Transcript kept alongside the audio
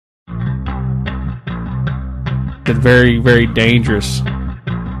It's very, very dangerous.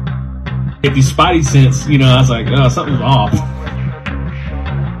 Get these spidey sense, I was like, oh, something's off.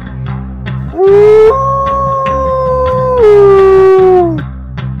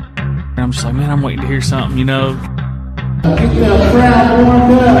 And I'm just like, man, I'm waiting to hear something, Get that crowd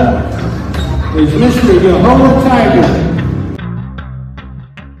warmed up. There's Mr. Jehovah Tiger.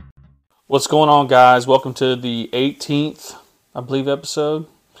 What's going on, guys? Welcome to the 18th, I believe, episode.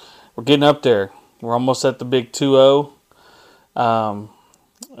 We're getting up there. We're almost at the big 2-0. And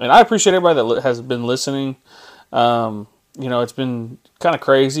I appreciate everybody that has been listening. It's been kind of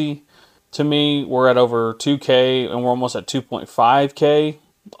crazy to me. We're at over 2K, and we're almost at 2.5K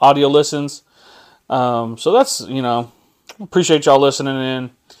audio listens. So that's, appreciate y'all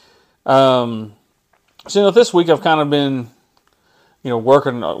listening in. This week I've kind of been,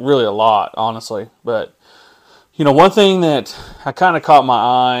 working really a lot, honestly. But, one thing that I kind of caught my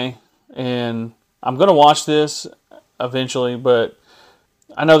eye, and I'm going to watch this eventually, but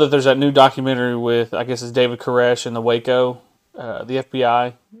I know that there's that new documentary with, I guess it's David Koresh and the Waco, the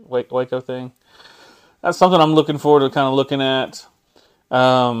FBI Waco thing. That's something I'm looking forward to kind of looking at.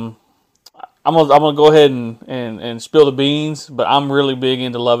 I'm gonna go ahead and spill the beans, but I'm really big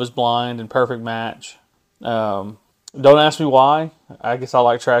into Love Is Blind and Perfect Match. Don't ask me why. I guess I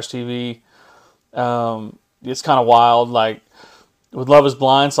like trash TV. It's kind of wild. Like with Love Is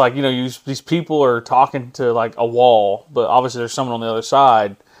Blind, it's like, these people are talking to like a wall, but obviously there's someone on the other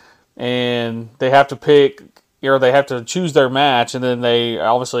side, and they have to pick, or they have to choose their match, and then they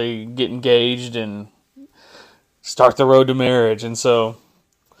obviously get engaged and start the road to marriage. And so,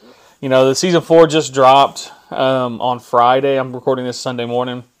 the season 4 just dropped on Friday. I'm recording this Sunday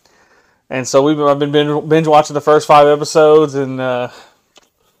morning. And so I've been binge watching the first 5 episodes, and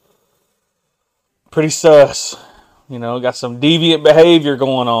pretty sus. Got some deviant behavior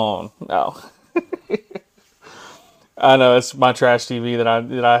going on. No. I know it's my trash TV that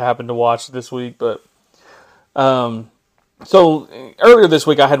I happened to watch this week, but so earlier this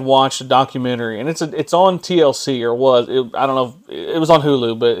week I had watched a documentary, and it's on TLC, or was. I don't know if it was on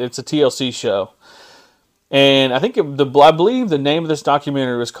Hulu, but it's a TLC show. And I think I believe the name of this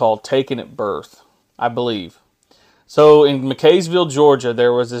documentary was called Taken at Birth, I believe. So in McKaysville, Georgia,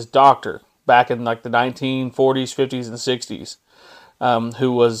 there was this doctor back in like the 1940s, 50s, and 60s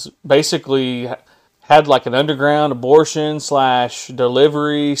who was basically had like an underground abortion /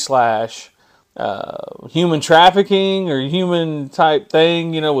 delivery / human trafficking or human type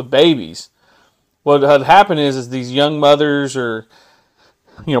thing, with babies. What had happened is these young mothers or,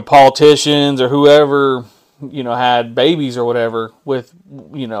 politicians or whoever, had babies or whatever with,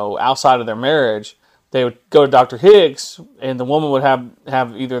 outside of their marriage, they would go to Dr. Hicks, and the woman would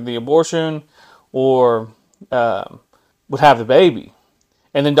have either the abortion or would have the baby.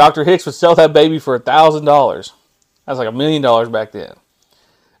 And then Dr. Hicks would sell that baby for $1,000. That's like $1 million back then.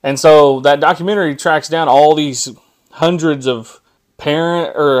 And so that documentary tracks down all these hundreds of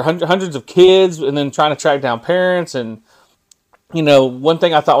hundreds of kids, and then trying to track down parents. And one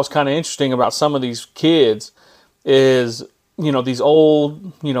thing I thought was kind of interesting about some of these kids is, these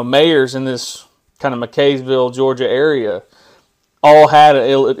old, mayors in this kind of McKaysville, Georgia area all had an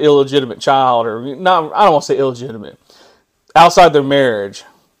illegitimate child, or not, I don't want to say illegitimate, outside their marriage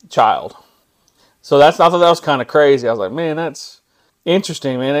child. So I thought that was kind of crazy. I was like, man, that's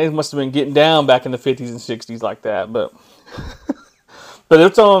interesting, man. They must have been getting down back in the 50s and 60s like that. But but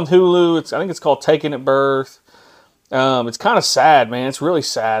it's on Hulu. I think it's called Taken at Birth. It's kind of sad, man. It's really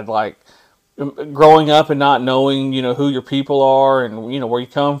sad. Like growing up and not knowing, who your people are and, where you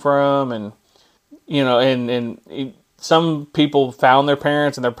come from. And, and some people found their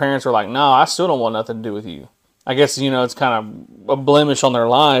parents, and their parents were like, no, I still don't want nothing to do with you. I guess, it's kind of a blemish on their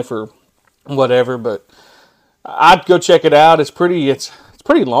life or whatever, but I'd go check it out. It's pretty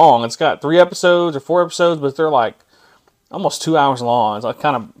long. It's got 3 episodes or 4 episodes, but they're like almost 2 hours long. It's like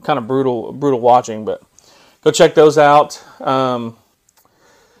kind of brutal watching, but go check those out. Ever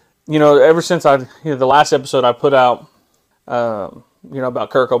since the last episode I put out, about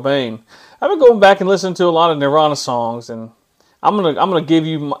Kurt Cobain, I've been going back and listening to a lot of Nirvana songs, and I'm gonna give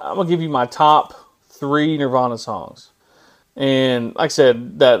you my top 3 Nirvana songs. And like I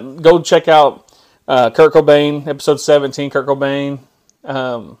said, go check out Kurt Cobain, episode 17, Kurt Cobain.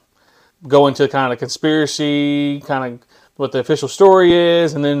 Go into kind of conspiracy, kind of what the official story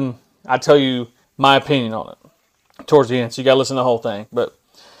is, and then I tell you my opinion on it towards the end. So you got to listen to the whole thing. But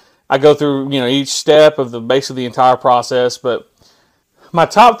I go through, each step of basically the entire process. But my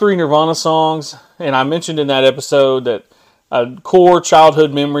top 3 Nirvana songs, and I mentioned in that episode that a core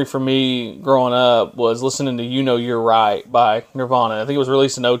childhood memory for me growing up was listening to You Know You're Right by Nirvana. I think it was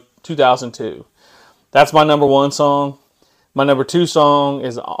released in 2002. That's my number 1 song. My number 2 song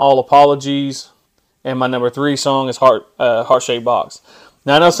is All Apologies. And my number 3 song is Heart Shaped Box.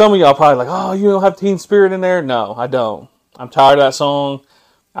 Now, I know some of y'all probably like, oh, you don't have Teen Spirit in there? No, I don't. I'm tired of that song.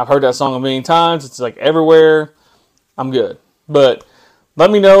 I've heard that song a million times. It's like everywhere. I'm good. But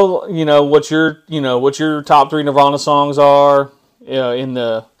let me know, what your top 3 Nirvana songs are in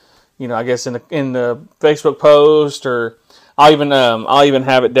the, I guess in the Facebook post, or I'll even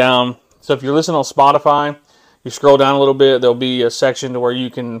have it down. So if you're listening on Spotify, you scroll down a little bit, there'll be a section to where you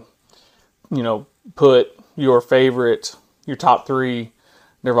can, put your top 3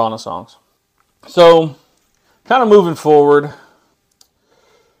 Nirvana songs. So, kind of moving forward,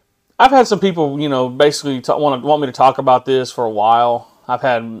 I've had some people, basically want me to talk about this for a while. I've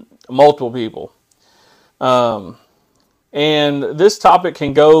had multiple people, and this topic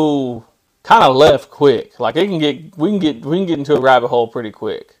can go kind of left quick. Like we can get into a rabbit hole pretty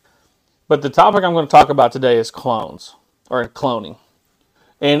quick. But the topic I'm going to talk about today is clones, or cloning.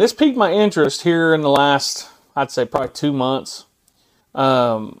 And this piqued my interest here in the last, I'd say probably 2 months.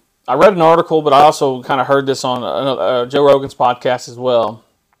 I read an article, but I also kind of heard this on Joe Rogan's podcast as well.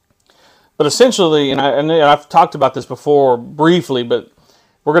 But essentially, and I've talked about this before briefly, but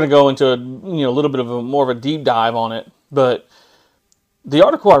we're going to go into a little bit of more of a deep dive on it. But the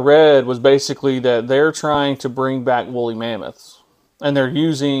article I read was basically that they're trying to bring back woolly mammoths, and they're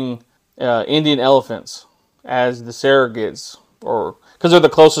using Indian elephants as the surrogates, or because they're the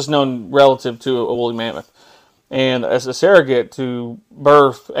closest known relative to a woolly mammoth, and as a surrogate to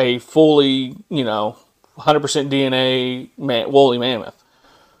birth a fully, 100% DNA woolly mammoth.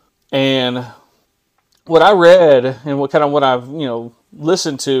 And what I read and what I've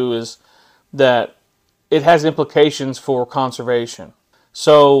listened to is that it has implications for conservation.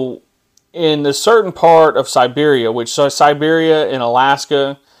 So in the certain part of Siberia, Siberia and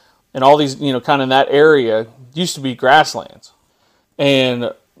Alaska and all these, kind of in that area used to be grasslands.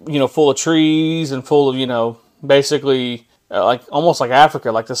 And, full of trees and full of, basically like almost like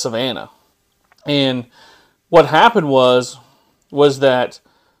Africa, like the savannah. And what happened was that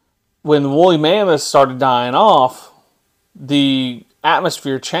when the woolly mammoths started dying off, the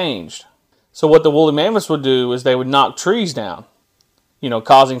atmosphere changed. So what the woolly mammoths would do is they would knock trees down,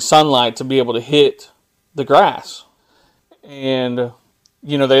 causing sunlight to be able to hit the grass. And,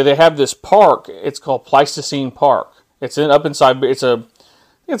 they have this park. It's called Pleistocene Park. It's up in Siberia. It's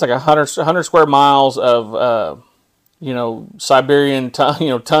like 100 square miles of, Siberian,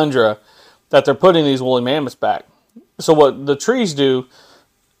 tundra that they're putting these woolly mammoths back. So what the trees do,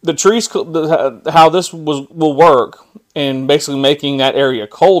 how this will work in basically making that area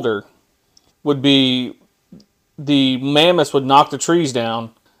colder would be the mammoths would knock the trees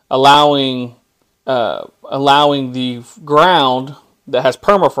down, allowing the ground that has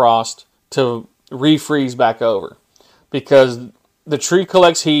permafrost to refreeze back over, because the tree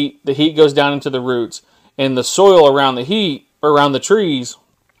collects heat, the heat goes down into the roots, and the soil around the trees,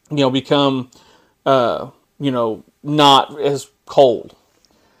 become, not as cold.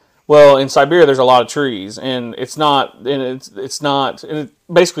 Well, in Siberia, there's a lot of trees, and it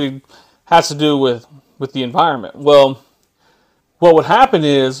basically has to do with the environment. Well, what would happen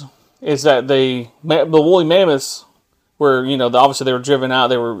is that the woolly mammoths were, obviously they were driven out.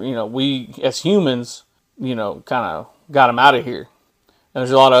 They were, we as humans, kind of got them out of here. And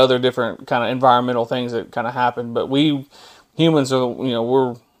there's a lot of other different kind of environmental things that kind of happen. But we humans are,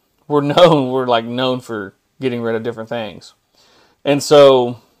 we're known for getting rid of different things. And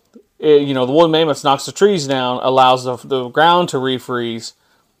so, the woolly mammoth knocks the trees down, allows the ground to refreeze,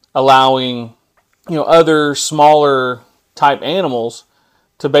 allowing, other smaller type animals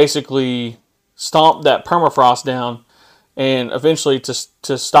to basically stomp that permafrost down, and eventually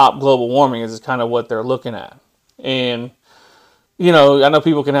to stop global warming is kind of what they're looking at. And, I know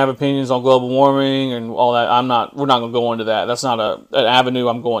people can have opinions on global warming and all that. We're not going to go into that. That's not an avenue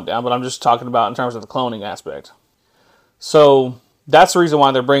I'm going down, but I'm just talking about in terms of the cloning aspect. So that's the reason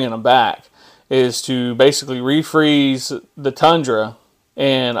why they're bringing them back, is to basically refreeze the tundra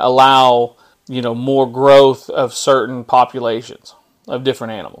and allow, more growth of certain populations of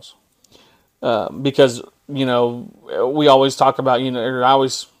different animals. Because, we always talk about, I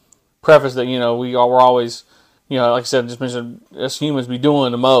always preface that, we're always, like I said, just mentioned, us humans be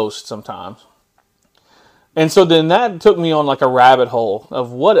doing the most sometimes. And so then that took me on like a rabbit hole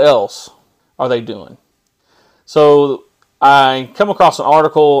of what else are they doing. So I come across an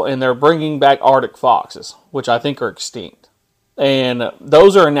article, and they're bringing back Arctic foxes, which I think are extinct. And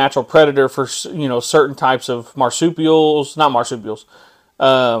those are a natural predator for, certain types of marsupials, not marsupials,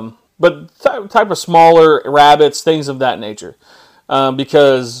 but type of smaller rabbits, things of that nature.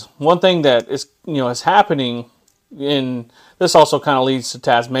 because one thing that is happening, and this also kind of leads to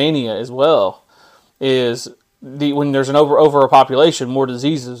Tasmania as well, is when there's an over a population, more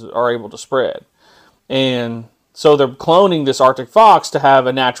diseases are able to spread, and so they're cloning this Arctic fox to have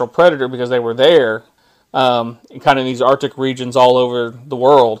a natural predator because they were there, kind of in these Arctic regions all over the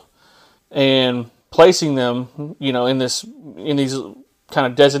world, and placing them, in these kind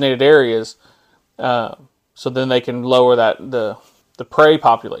of designated areas, so then they can lower the prey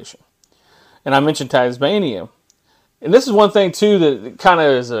population. And I mentioned Tasmania, and this is one thing too that kind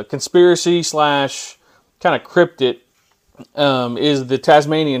of is a conspiracy slash kind of cryptid, is the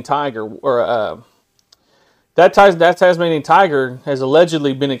Tasmanian tiger, or that Tasmanian tiger has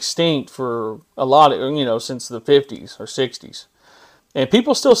allegedly been extinct for a lot of, since the 50s or 60s. And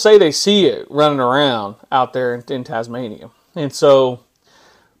people still say they see it running around out there in Tasmania. And so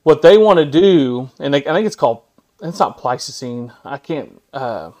what they want to do, and I think it's not Pleistocene. I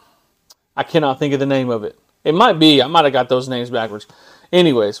cannot think of the name of it. It might be. I might have got those names backwards.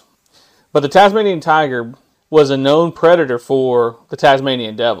 Anyways, but the Tasmanian tiger was a known predator for the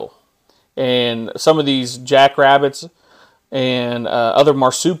Tasmanian devil. And some of these jackrabbits and other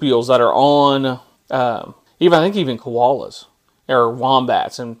marsupials that are on, even koalas or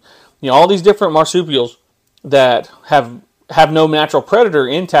wombats, and all these different marsupials that have no natural predator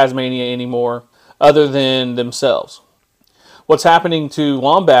in Tasmania anymore other than themselves. What's happening to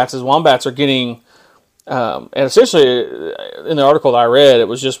wombats is wombats are getting, and essentially in the article that I read, it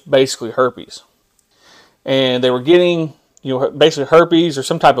was just basically herpes. And they were getting, basically herpes or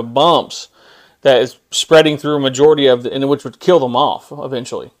some type of bumps that is spreading through a majority of which would kill them off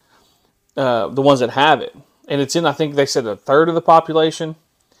eventually. The ones that have it. And it's in, I think they said, a third of the population.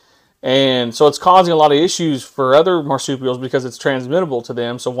 And so it's causing a lot of issues for other marsupials because it's transmittable to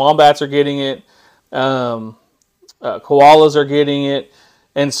them. So wombats are getting it. Koalas are getting it.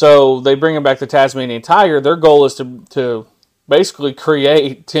 And so they bring them back to Tasmanian tiger. Their goal is to basically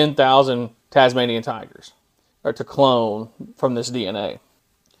create 10,000 Tasmanian tigers, or to clone from this DNA.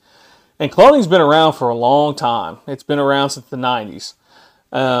 And cloning's been around for a long time. It's been around since the 90s.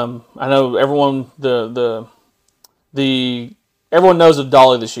 I know everyone everyone knows of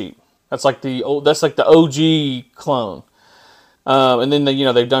Dolly the sheep. That's like the OG clone. And then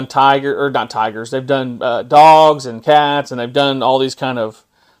they've done not tigers. They've done dogs and cats, and they've done all these kind of,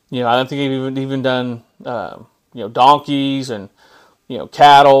 I don't think they've even done donkeys and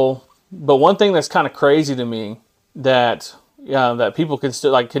cattle. But one thing that's kind of crazy to me that people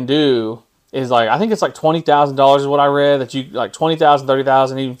can do is, like, I think it's like $20,000 is what I read, that you, like, 20,000,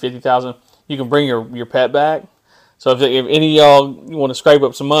 30,000, even 50,000, you can bring your pet back. So if any of y'all want to scrape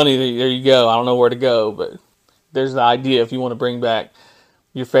up some money, there you go. I don't know where to go, but there's the idea if you want to bring back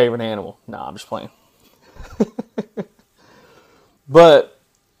your favorite animal. No, I'm just playing. But,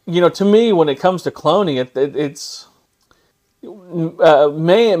 to me, when it comes to cloning, it's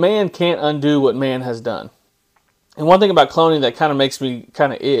man can't undo what man has done. And one thing about cloning that kind of makes me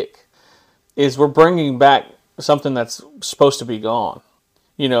kind of ick is we're bringing back something that's supposed to be gone.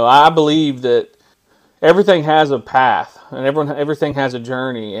 I believe that everything has a path, and everything has a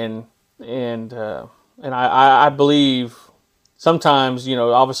journey, and I believe sometimes,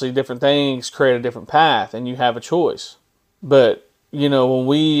 obviously different things create a different path, and you have a choice. But when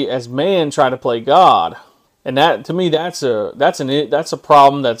we as man try to play God, and that, to me, that's a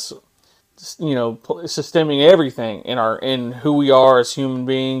problem that's systeming everything in who we are as human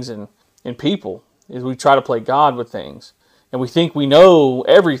beings and people, is we try to play God with things, and we think we know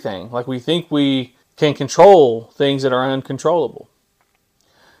everything, like we think we can control things that are uncontrollable.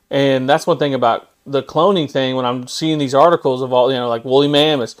 And that's one thing about the cloning thing. When I'm seeing these articles of all, like woolly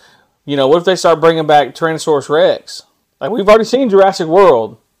mammoths, what if they start bringing back Tyrannosaurus Rex? Like, we've already seen Jurassic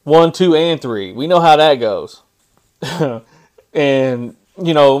World 1, 2, and 3. We know how that goes. And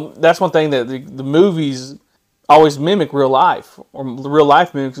that's one thing that the movies always mimic real life, or real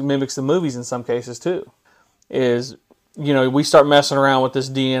life mimics the movies in some cases too. Is, we start messing around with this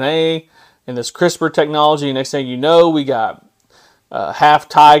DNA and this CRISPR technology, and next thing you know, we got half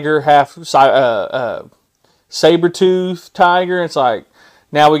tiger, half saber-tooth tiger. It's like,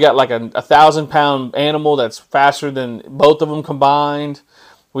 now we got like a 1,000-pound animal that's faster than both of them combined.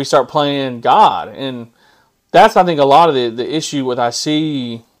 We start playing God, and that's, I think, a lot of the issue with I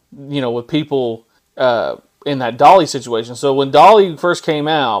see, with people in that Dolly situation. So when Dolly first came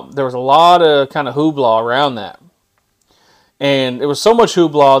out, there was a lot of kind of hoopla around that. And it was so much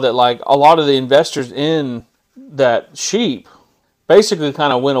hoopla that, like, a lot of the investors in that sheep basically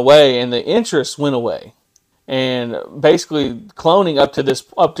kind of went away, and the interest went away. And basically cloning up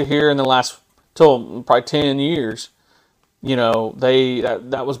to here in the last, till probably 10 years,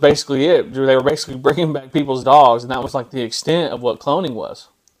 that was basically it. They were basically bringing back people's dogs, and that was like the extent of what cloning was.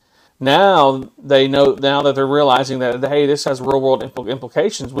 Now they know, now that they're realizing that, hey, this has real world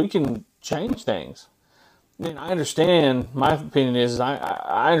implications. We can change things. And I understand. My opinion is,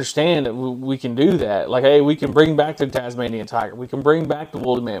 I understand that we can do that. Like, hey, we can bring back the Tasmanian tiger. We can bring back the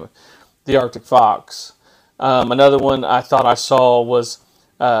woolly mammoth, the Arctic fox. Another one I thought I saw was,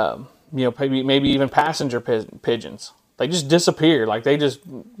 maybe even passenger pigeons. They just disappeared. Like, they just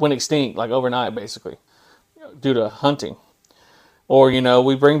went extinct, like overnight, basically, due to hunting. Or,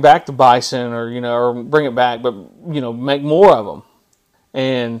 we bring back the bison, or bring it back, but, make more of them.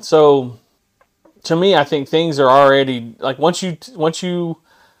 And so, to me, I think things are already, like, once you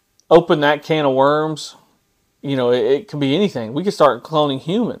open that can of worms, it can be anything. We could start cloning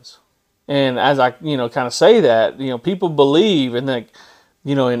humans. And as I, kind of say that, people believe, and like,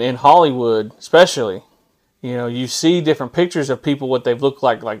 in Hollywood especially, you see different pictures of people, what they've looked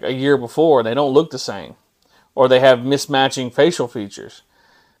like a year before. They don't look the same, or they have mismatching facial features.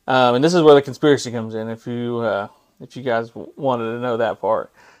 And this is where the conspiracy comes in. If you guys wanted to know that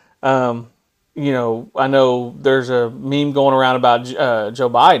part, I know there's a meme going around about Joe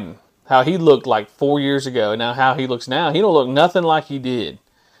Biden, how he looked like 4 years ago, and now how he looks now. He don't look nothing like he did.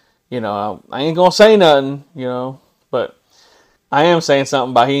 I ain't gonna say nothing, but I am saying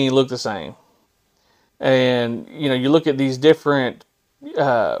something about he ain't look the same. And, you look at these different,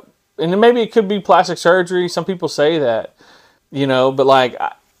 and maybe it could be plastic surgery. Some people say that, but like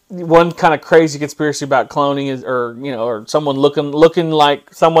one kind of crazy conspiracy about cloning is, or someone looking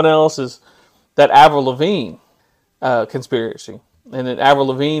like someone else, is that Avril Lavigne conspiracy. And that Avril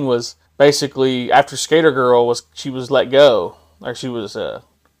Lavigne was basically, after Skater Girl she was let go, or she was,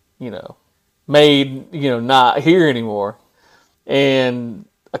 made, not here anymore. And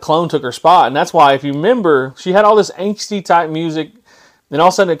a clone took her spot. And that's why, if you remember, she had all this angsty type music. Then all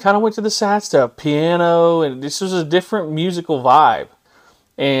of a sudden it kind of went to the sad stuff, piano, and this was a different musical vibe.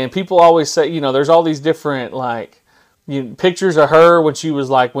 And people always say, there's all these different, like, pictures of her when she was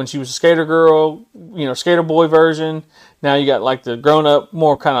a skater girl, skater boy version. Now you got like the grown up,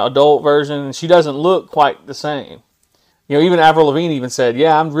 more kind of adult version, and she doesn't look quite the same. Even Avril Lavigne even said,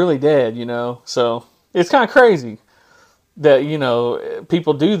 yeah, I'm really dead, So it's kind of crazy that,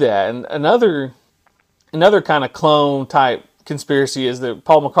 people do that. And another kind of clone type conspiracy is that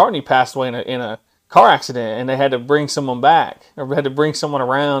Paul McCartney passed away in a car accident, and they had to bring someone back, or had to bring someone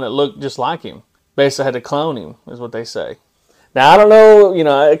around that looked just like him. Basically had to clone him, is what they say. Now, I don't know,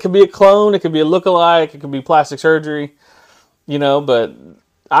 it could be a clone, it could be a look-alike, it could be plastic surgery, but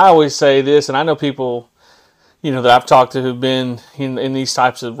I always say this, and I know people, that I've talked to who've been in these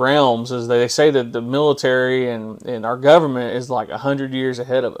types of realms, is they say that the military and our government is like 100 years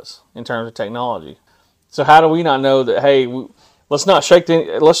ahead of us in terms of technology. So how do we not know that, hey, let's not shake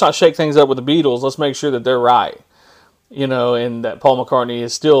things up with the Beatles, let's make sure that they're right, and that Paul McCartney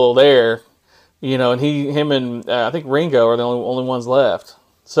is still there, and him and I think Ringo are the only ones left.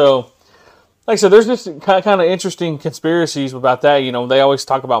 So, like I said, there's just kind of interesting conspiracies about that. They always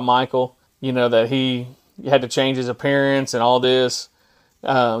talk about Michael, that he had to change his appearance and all this,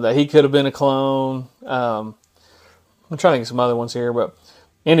 that he could have been a clone. I'm trying to think of some other ones here, but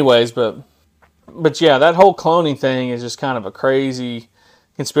anyways, but yeah, that whole cloning thing is just kind of a crazy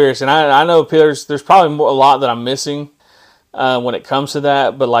conspiracy. And I know there's probably a lot that I'm missing when it comes to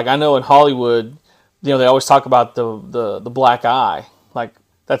that. But like, I know in Hollywood, they always talk about the black eye. Like,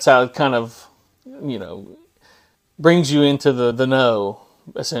 that's how it kind of, brings you into the know,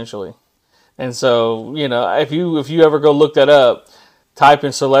 essentially. And so, if you ever go look that up, type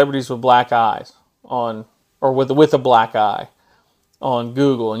in celebrities with black eyes or with a black eye on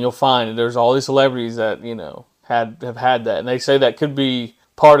Google, and you'll find that there's all these celebrities that, have had that. And they say that could be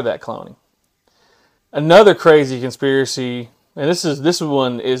part of that cloning. Another crazy conspiracy, and this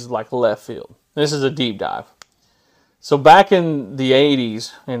one is like left field. This is a deep dive. So back in the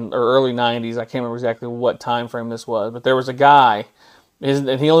 80s or early 90s, I can't remember exactly what time frame this was, but there was a guy,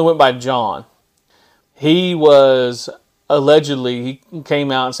 and he only went by John. He was allegedly, he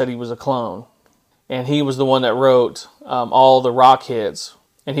came out and said he was a clone. And he was the one that wrote all the rock hits,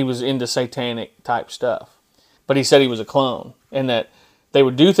 and he was into satanic type stuff. But he said he was a clone, and that they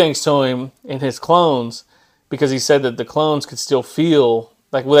would do things to him in his clones because he said that the clones could still feel,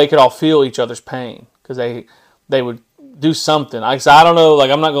 they could all feel each other's pain because they would do something. I don't know,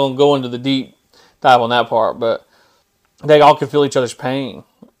 I'm not going to go into the deep dive on that part, but they all could feel each other's pain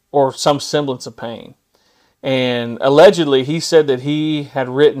or some semblance of pain. And allegedly, he said that he had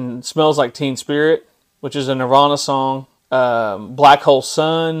written Smells Like Teen Spirit, which is a Nirvana song, Black Hole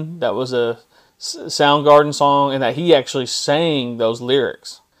Sun, that was a Soundgarden song, and that he actually sang those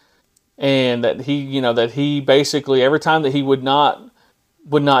lyrics, and that he basically, every time that he would not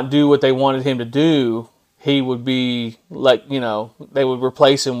do what they wanted him to do, he would be like, they would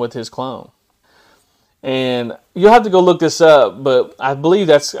replace him with his clone. And you'll have to go look this up, but I believe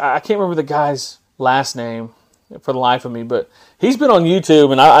I can't remember the guy's last name for the life of me, but he's been on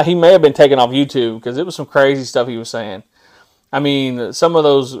YouTube, and he may have been taken off YouTube because it was some crazy stuff he was saying. I mean, some of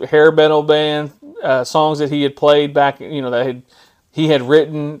those hair metal band songs that he had played back, that he had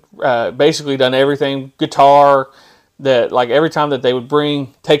written, basically done everything, guitar, that like every time that they would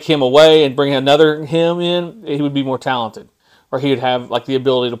take him away and bring another him in, he would be more talented, or he would have like the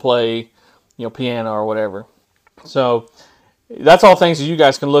ability to play, piano or whatever. So that's all things that you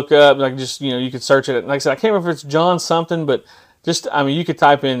guys can look up. Like just, you could search it. Like I said, I can't remember if it's John something, but just, you could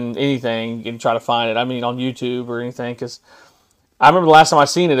type in anything and try to find it. On YouTube or anything, because I remember the last time I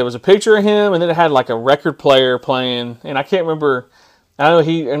seen it, it was a picture of him, and then it had like a record player playing, and I can't remember. I know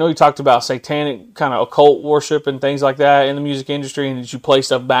he talked about satanic kind of occult worship and things like that in the music industry, and that you play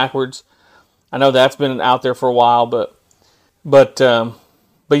stuff backwards. I know that's been out there for a while, but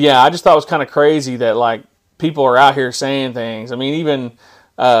yeah, I just thought it was kind of crazy that like people are out here saying things. I mean, even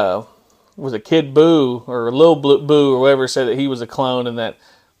was it Kid Boo or Lil Boo or whatever said that he was a clone, and that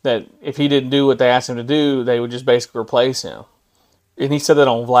if he didn't do what they asked him to do, they would just basically replace him. And he said that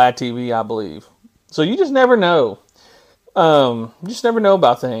on Vlad TV, I believe. So you just never know. You just never know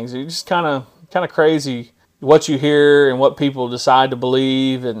about things. It's just kind of crazy what you hear and what people decide to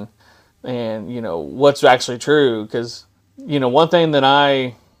believe, and what's actually true. Because one thing that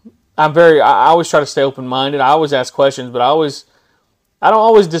I always try to stay open minded. I always ask questions, but I don't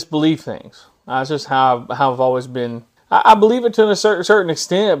always disbelieve things. That's just how I've always been. I believe it to a certain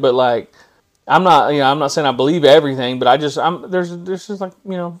extent, but like I'm not saying I believe everything, but there's just like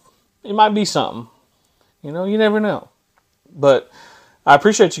it might be something. You never know. But I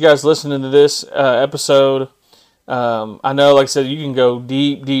appreciate you guys listening to this episode. I know, like I said, you can go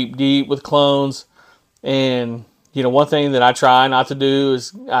deep, deep, deep with clones. And, one thing that I try not to do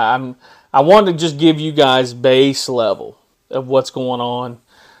is I want to just give you guys base level of what's going on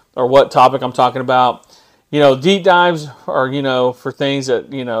or what topic I'm talking about. Deep dives are, for things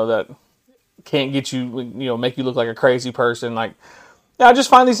that, that can't get you, make you look like a crazy person. Like, I just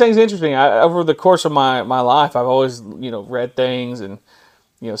find these things interesting. Over the course of my life, I've always, read things and,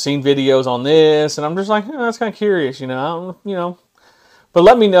 seen videos on this, and I'm just like, that's kind of curious, But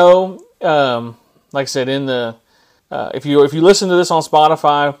let me know, like I said, if you listen to this on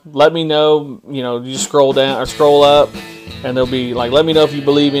Spotify, let me know, you just scroll down or scroll up, and there'll be like, let me know if you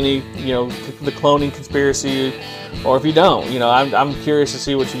believe any, the cloning conspiracy, or if you don't. I'm curious to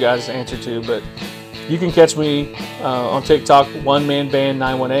see what you guys answer to, but. You can catch me on TikTok, One Man Band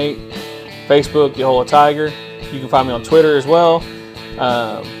 918, Facebook, Yehola Tiger. You can find me on Twitter as well,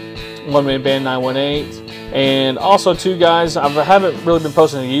 One Man Band 918. And also, too, guys, I haven't really been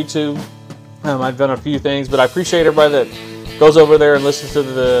posting to YouTube. I've done a few things, but I appreciate everybody that goes over there and listens to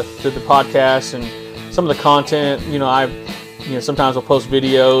the podcast and some of the content. Sometimes I'll post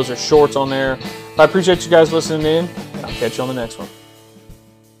videos or shorts on there. But I appreciate you guys listening in, and I'll catch you on the next one.